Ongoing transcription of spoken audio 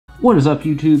What is up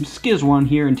YouTube, Sciz1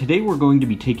 here, and today we're going to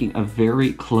be taking a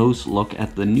very close look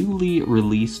at the newly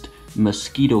released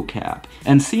mosquito cap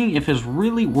and seeing if it's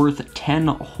really worth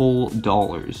 $10 whole.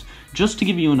 Just to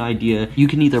give you an idea, you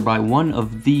can either buy one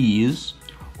of these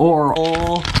or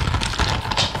all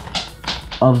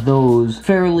of those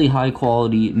fairly high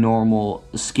quality normal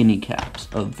skinny caps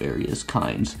of various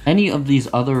kinds. Any of these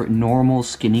other normal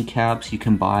skinny caps you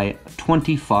can buy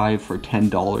 25 for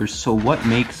 $10. So what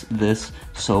makes this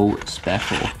so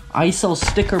special? I sell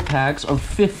sticker packs of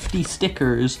 50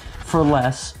 stickers for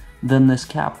less than this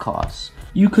cap costs.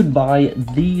 You could buy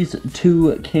these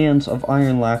 2 cans of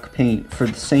iron lac paint for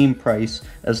the same price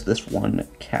as this one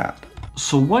cap.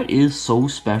 So what is so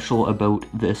special about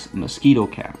this mosquito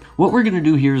cap? What we're going to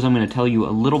do here is I'm going to tell you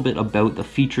a little bit about the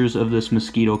features of this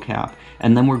mosquito cap,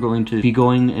 and then we're going to be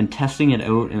going and testing it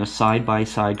out in a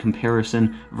side-by-side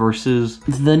comparison versus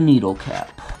the needle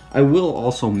cap. I will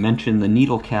also mention the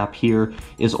needle cap here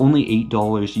is only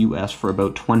 $8 US for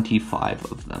about 25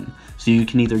 of them. So you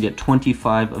can either get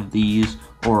 25 of these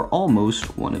or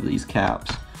almost one of these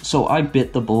caps. So I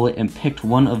bit the bullet and picked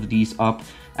one of these up.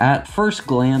 At first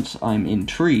glance, I'm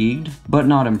intrigued, but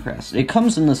not impressed. It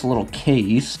comes in this little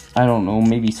case, I don't know,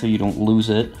 maybe so you don't lose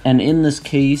it. And in this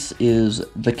case is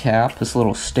the cap, this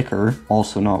little sticker,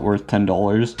 also not worth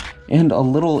 $10, and a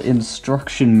little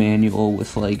instruction manual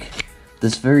with like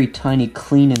this very tiny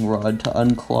cleaning rod to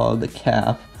unclog the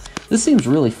cap. This seems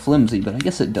really flimsy, but I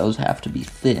guess it does have to be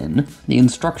thin. The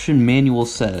instruction manual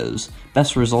says,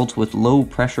 best results with low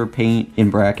pressure paint, in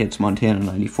brackets, Montana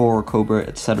 94, Cobra,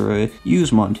 etc.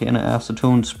 Use Montana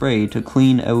acetone spray to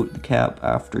clean out the cap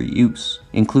after use.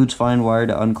 Includes fine wire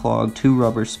to unclog, 2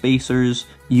 rubber spacers.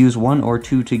 Use 1 or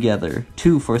 2 together.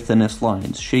 2 for thinnest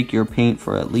lines. Shake your paint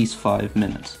for at least 5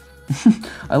 minutes.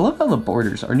 I love how the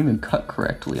borders aren't even cut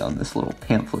correctly on this little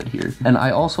pamphlet here. And I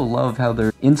also love how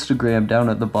their Instagram down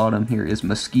at the bottom here is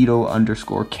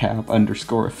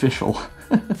mosquito_cap_official.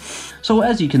 So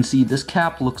as you can see, this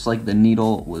cap looks like the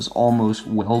needle was almost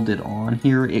welded on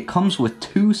here. It comes with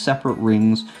 2 separate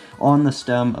rings on the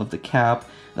stem of the cap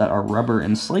that are rubber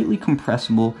and slightly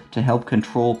compressible to help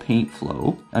control paint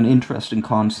flow. An interesting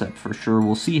concept for sure.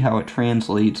 We'll see how it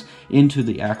translates into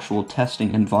the actual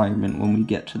testing environment when we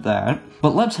get to that.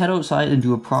 But let's head outside and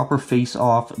do a proper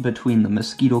face-off between the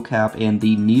mosquito cap and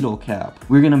the needle cap.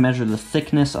 We're going to measure the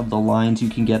thickness of the lines you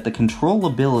can get, the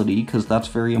controllability, because that's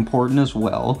very important as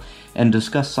well, and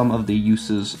discuss some of the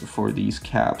uses for these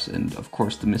caps, and of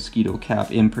course the mosquito cap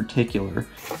in particular.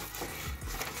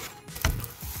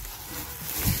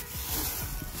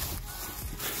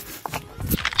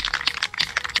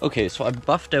 Okay, so I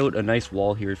buffed out a nice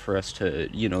wall here for us to,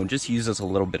 you know, just use as a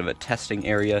little bit of a testing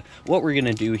area. What we're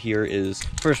gonna do here is,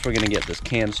 first we're gonna get this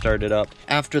can started up.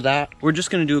 After that, we're just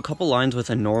gonna do a couple lines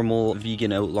with a normal vegan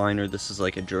outliner. This is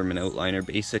like a German outliner,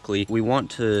 basically. We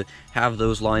want to have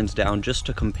those lines down just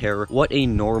to compare what a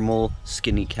normal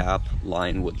skinny cap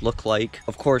line would look like.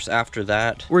 Of course, after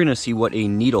that, we're gonna see what a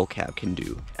needle cap can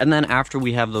do. And then after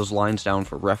we have those lines down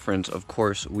for reference, of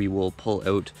course, we will pull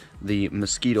out the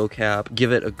mosquito cap,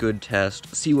 give it a good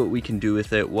test, see what we can do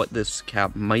with it, what this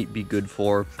cap might be good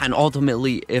for, and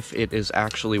ultimately if it is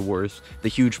actually worth the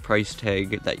huge price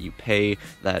tag that you pay,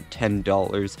 that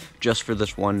 $10 just for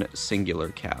this one singular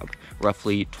cap,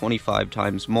 roughly 25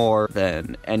 times more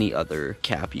than any other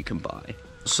cap you can buy.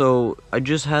 So I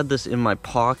just had this in my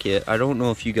pocket. I don't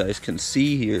know if you guys can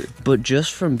see here, but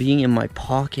just from being in my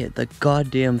pocket, the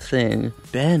goddamn thing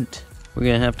bent. We're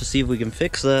gonna have to see if we can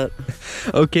fix that.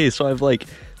 Okay, so I've like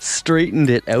straightened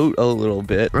it out a little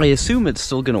bit. I assume it's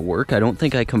still gonna work. I don't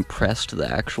think I compressed the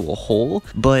actual hole,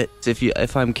 but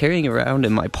if I'm carrying it around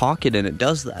in my pocket and it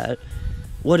does that,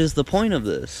 what is the point of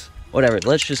this? Whatever,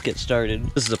 let's just get started.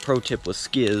 This is a pro tip with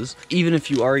Sciz. Even if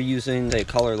you are using a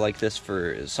color like this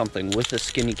for something with a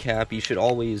skinny cap, you should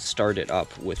always start it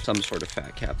up with some sort of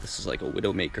fat cap. This is like a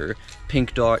Widowmaker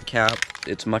pink dot cap.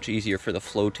 It's much easier for the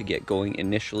flow to get going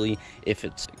initially if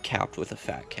it's capped with a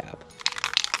fat cap.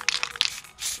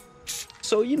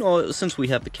 So, you know, since we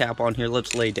have the cap on here,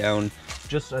 let's lay down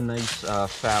just a nice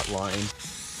fat line.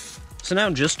 So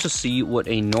now, just to see what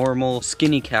a normal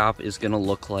skinny cap is gonna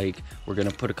look like, we're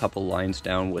gonna put a couple lines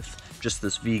down with just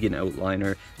this vegan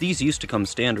outliner. These used to come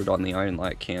standard on the iron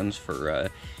lac cans.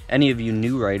 For any of you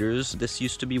new writers, this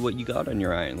used to be what you got on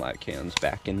your iron lac cans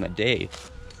back in the day.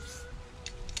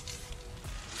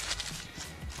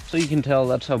 So you can tell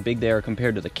that's how big they are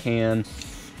compared to the can.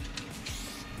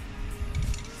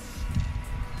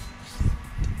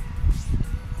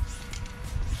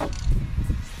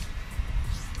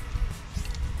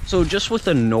 So just with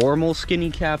a normal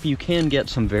skinny cap, you can get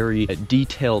some very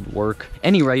detailed work.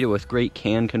 Any writer with great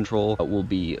can control will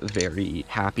be very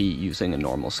happy using a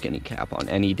normal skinny cap on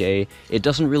any day. It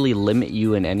doesn't really limit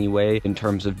you in any way in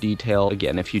terms of detail.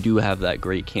 Again, if you do have that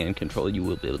great can control, you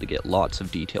will be able to get lots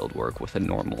of detailed work with a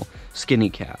normal skinny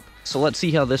cap. So let's see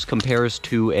how this compares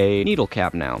to a needle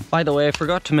cap now. By the way, I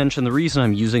forgot to mention the reason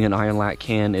I'm using an iron lac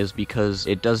can is because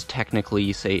it does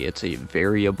technically say it's a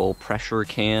variable pressure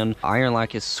can. Iron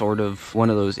lac is sort of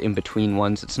one of those in-between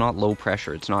ones. It's not low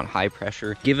pressure, it's not high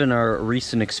pressure. Given our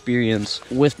recent experience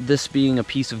with this being a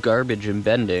piece of garbage and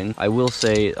bending, I will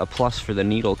say a plus for the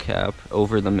needle cap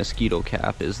over the mosquito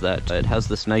cap is that it has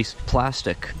this nice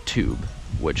plastic tube,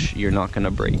 which you're not going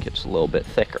to break. It's a little bit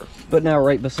thicker. But now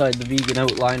right beside the vegan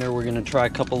outliner, we're going to try a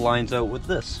couple lines out with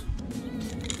this.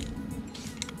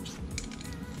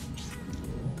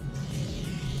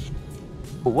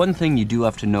 But one thing you do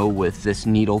have to know with this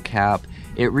needle cap,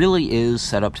 it really is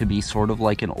set up to be sort of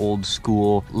like an old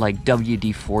school, like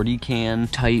WD-40 can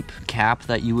type cap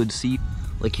that you would see.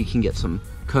 Like you can get some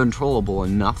controllable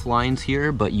enough lines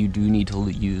here, but you do need to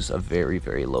use a very,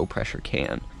 very low pressure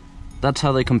can. That's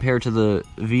how they compare to the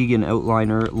vegan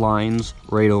outliner lines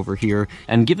right over here.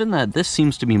 And given that this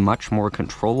seems to be much more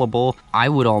controllable, I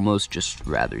would almost just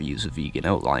rather use a vegan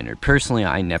outliner. Personally,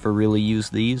 I never really use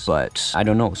these, but I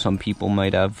don't know, some people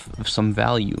might have some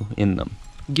value in them.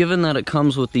 Given that it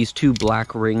comes with these two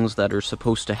black rings that are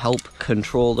supposed to help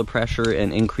control the pressure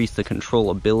and increase the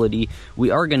controllability,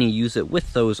 we are going to use it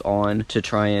with those on to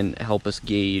try and help us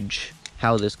gauge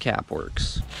how this cap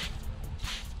works.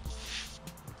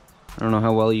 I don't know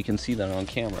how well you can see that on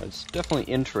camera. It's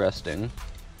definitely interesting.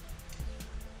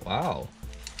 Wow.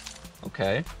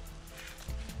 Okay.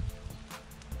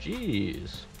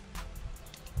 Jeez.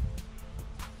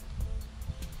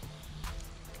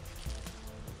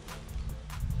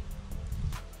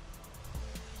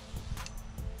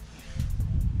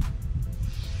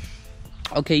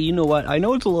 Okay, you know what? I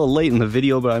know it's a little late in the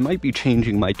video, but I might be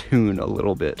changing my tune a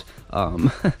little bit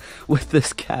with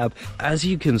this cap. As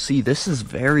you can see, this is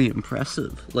very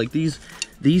impressive. Like these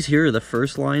here are the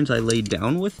first lines I laid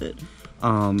down with it.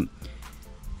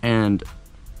 And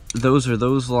those are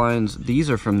those lines. These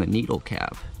are from the needle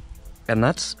cap. And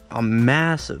that's a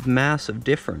massive, massive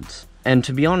difference. And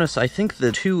to be honest, I think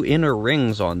the two inner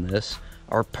rings on this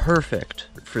are perfect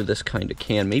for this kind of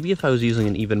can. Maybe if I was using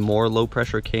an even more low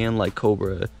pressure can like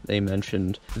Cobra they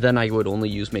mentioned, then I would only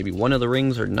use maybe one of the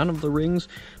rings or none of the rings.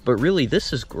 But really,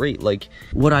 this is great. Like,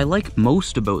 what I like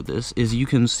most about this is you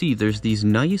can see there's these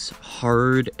nice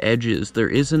hard edges. There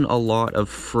isn't a lot of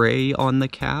fray on the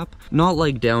cap. Not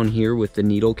like down here with the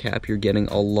needle cap, you're getting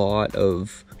a lot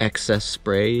of excess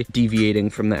spray deviating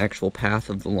from the actual path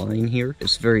of the line here.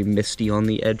 It's very misty on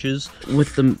the edges.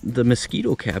 With the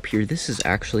mosquito cap here, this is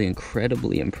actually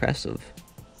incredibly impressive.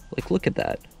 Like, look at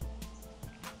that.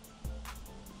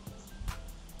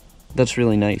 That's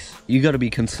really nice. You gotta be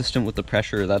consistent with the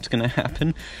pressure, that's gonna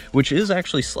happen, which is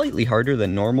actually slightly harder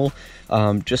than normal,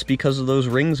 just because of those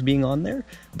rings being on there.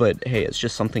 But hey, it's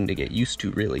just something to get used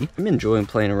to, really. I'm enjoying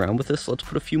playing around with this. Let's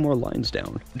put a few more lines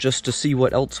down, just to see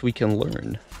what else we can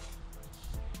learn.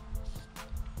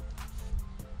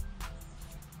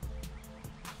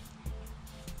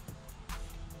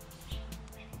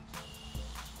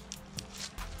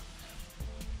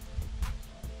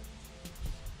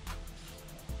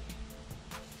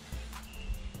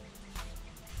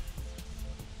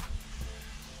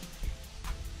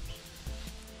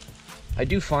 I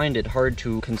do find it hard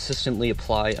to consistently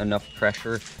apply enough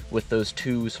pressure with those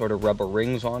two sort of rubber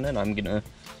rings on it. I'm gonna,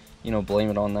 you know,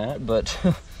 blame it on that, but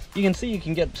you can see you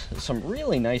can get some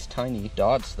really nice tiny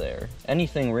dots there.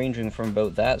 Anything ranging from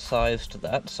about that size to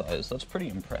that size, that's pretty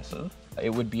impressive. It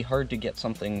would be hard to get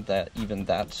something that even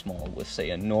that small with,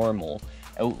 say, a normal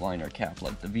outliner cap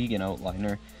like the vegan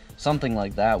outliner. Something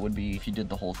like that would be, if you did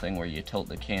the whole thing where you tilt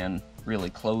the can really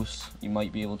close, you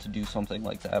might be able to do something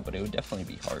like that, but it would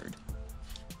definitely be hard.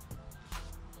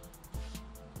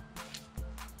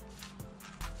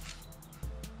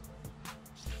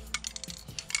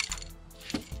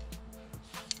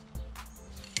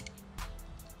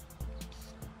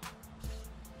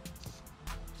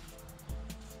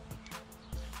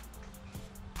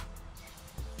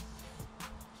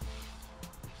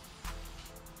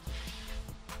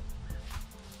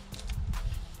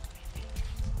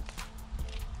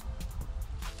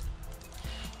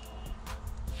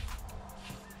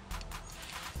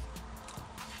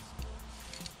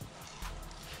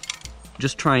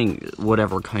 Just trying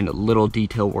whatever kind of little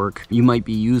detail work you might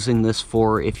be using this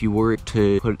for. If you were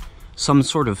to put some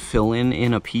sort of fill-in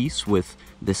in a piece with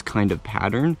this kind of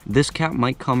pattern, this cap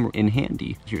might come in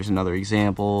handy. Here's another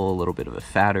example, a little bit of a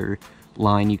fatter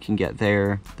line you can get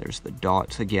there. There's the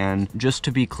dots again. Just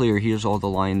to be clear, here's all the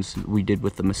lines we did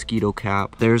with the mosquito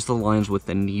cap. There's the lines with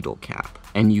the needle cap,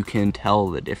 and you can tell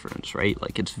the difference, right?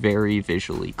 Like, it's very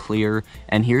visually clear.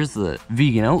 And here's the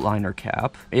vegan outliner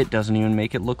cap. It doesn't even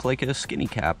make it look like a skinny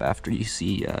cap after you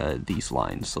see these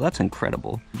lines. So that's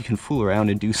incredible. You can fool around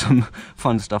and do some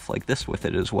fun stuff like this with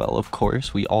it as well. Of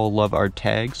course, we all love our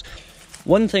tags.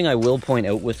 One thing I will point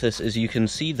out with this is you can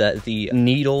see that the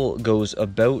needle goes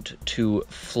about to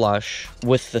flush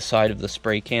with the side of the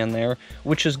spray can there,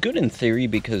 which is good in theory,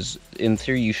 because in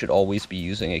theory you should always be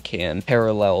using a can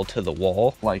parallel to the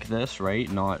wall like this,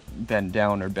 right? Not bend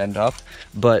down or bend up.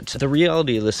 But the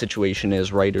reality of the situation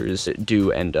is writers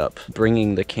do end up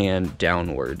bringing the can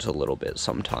downwards a little bit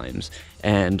sometimes.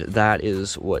 And that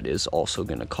is what is also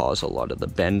going to cause a lot of the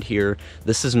bend here.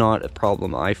 This is not a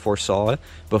problem I foresaw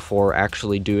before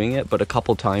actually doing it, but a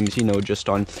couple times, you know, just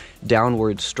on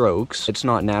downward strokes, it's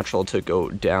not natural to go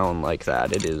down like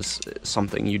that. It is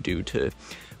something you do to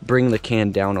bring the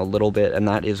can down a little bit, and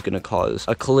that is going to cause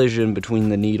a collision between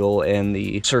the needle and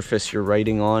the surface you're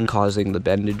writing on, causing the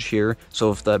bendage here.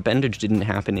 So if the bendage didn't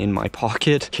happen in my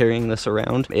pocket carrying this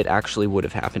around, it actually would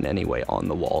have happened anyway on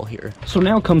the wall here. So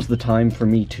now comes the time for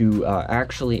me to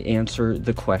actually answer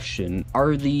the question,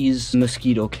 are these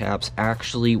mosquito caps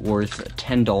actually worth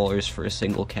 $10 for a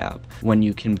single cap when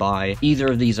you can buy either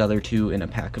of these other two in a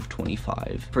pack of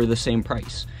 25 for the same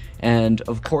price? And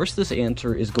of course this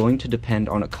answer is going to depend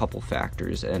on a couple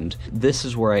factors, and this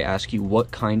is where I ask you,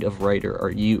 what kind of writer are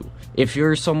you? If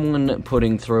you're someone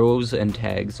putting throws and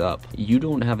tags up, you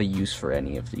don't have a use for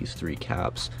any of these three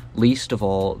caps, least of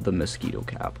all the mosquito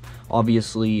cap.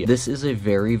 Obviously, this is a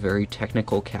very, very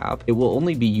technical cap. It will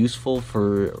only be useful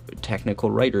for technical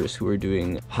writers who are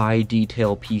doing high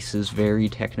detail pieces, very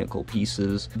technical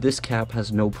pieces. This cap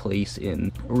has no place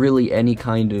in really any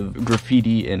kind of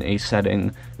graffiti in a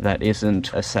setting that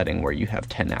isn't a setting where you have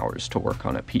 10 hours to work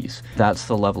on a piece. That's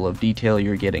the level of detail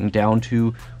you're getting down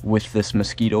to with this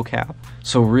mosquito cap.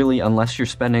 So really, unless you're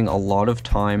spending a lot of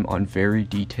time on very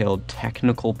detailed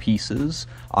technical pieces,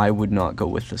 I would not go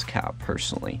with this cap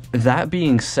personally. That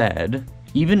being said,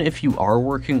 even if you are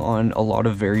working on a lot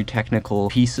of very technical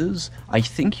pieces, I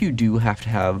think you do have to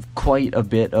have quite a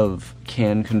bit of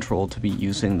can control to be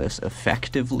using this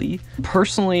effectively.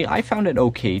 Personally, I found it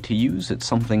okay to use. It's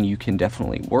something you can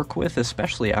definitely work with,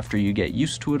 especially after you get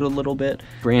used to it a little bit.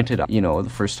 Granted, you know, the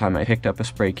first time I picked up a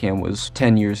spray can was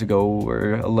 10 years ago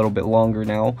or a little bit longer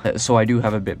now, so I do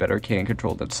have a bit better can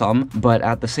control than some, but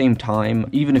at the same time,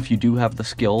 even if you do have the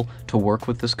skill to work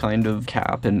with this kind of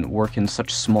cap and work in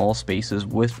such small spaces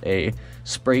with a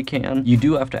spray can, you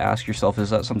do have to ask yourself,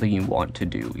 is that something you want to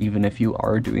do, even if you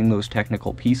are doing those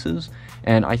technical pieces?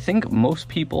 And I think most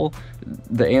people,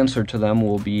 the answer to them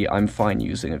will be, I'm fine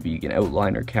using a vegan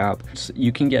outliner cap.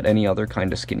 You can get any other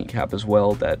kind of skinny cap as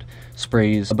well that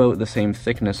sprays about the same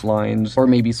thickness lines, or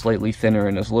maybe slightly thinner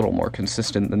and is a little more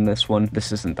consistent than this one.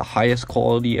 This isn't the highest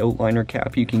quality outliner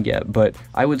cap you can get, but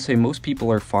I would say most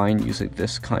people are fine using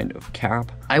this kind of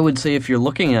cap. I would say if you're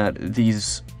looking at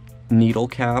these needle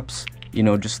caps, you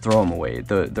know, just throw them away.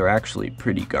 They're actually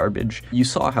pretty garbage. You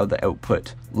saw how the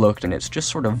output looked, and it's just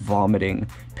sort of vomiting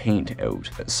paint out.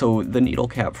 So the needle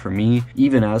cap for me,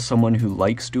 even as someone who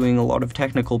likes doing a lot of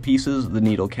technical pieces, the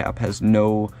needle cap has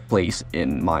no place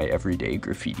in my everyday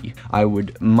graffiti. I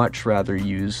would much rather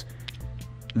use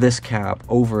this cap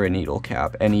over a needle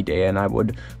cap any day, and I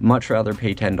would much rather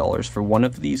pay $10 for one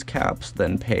of these caps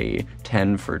than pay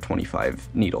 $10 for 25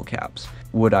 needle caps.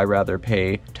 Would I rather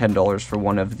pay $10 for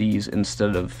one of these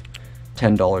instead of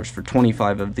 $10 for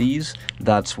 25 of these?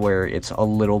 That's where it's a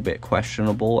little bit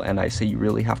questionable, and I say you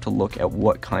really have to look at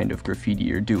what kind of graffiti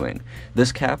you're doing.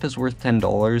 This cap is worth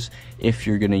 $10 if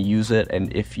you're gonna use it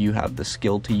and if you have the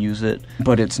skill to use it,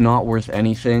 but it's not worth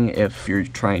anything if you're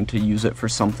trying to use it for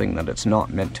something that it's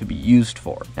not meant to be used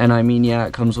for. And I mean, yeah,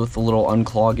 it comes with a little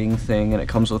unclogging thing and it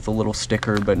comes with a little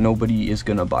sticker, but nobody is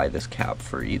gonna buy this cap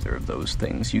for either of those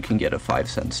things. You can get a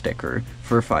 5-cent sticker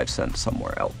for 5 cents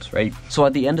somewhere else, right? So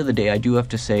at the end of the day, I do have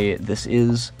to say this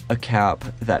is a cap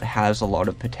that has a lot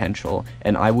of potential,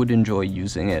 and I would enjoy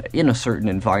using it in a certain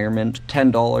environment.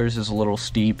 $10 is a little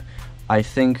steep. I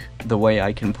think the way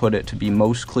I can put it to be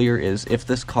most clear is if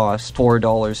this cost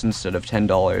 $4 instead of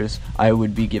 $10, I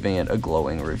would be giving it a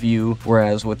glowing review,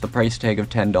 whereas with the price tag of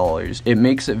 $10, it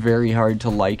makes it very hard to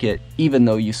like it, even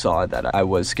though you saw that I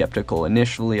was skeptical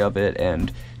initially of it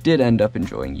and did end up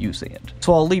enjoying using it.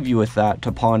 So I'll leave you with that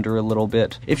to ponder a little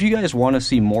bit. If you guys want to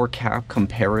see more cap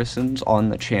comparisons on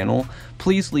the channel,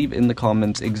 please leave in the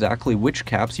comments exactly which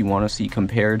caps you want to see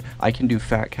compared. I can do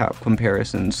fat cap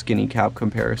comparisons, skinny cap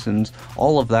comparisons,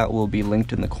 all of that will be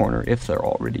linked in the corner if they're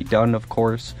already done, of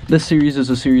course. This series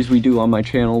is a series we do on my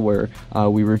channel where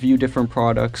we review different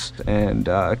products and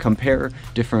compare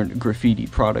different graffiti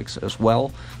products as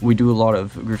well. We do a lot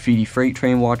of graffiti freight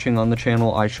train watching on the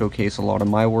channel. I showcase a lot of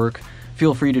my work.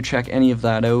 Feel free to check any of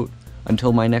that out.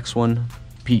 Until my next one,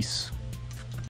 peace.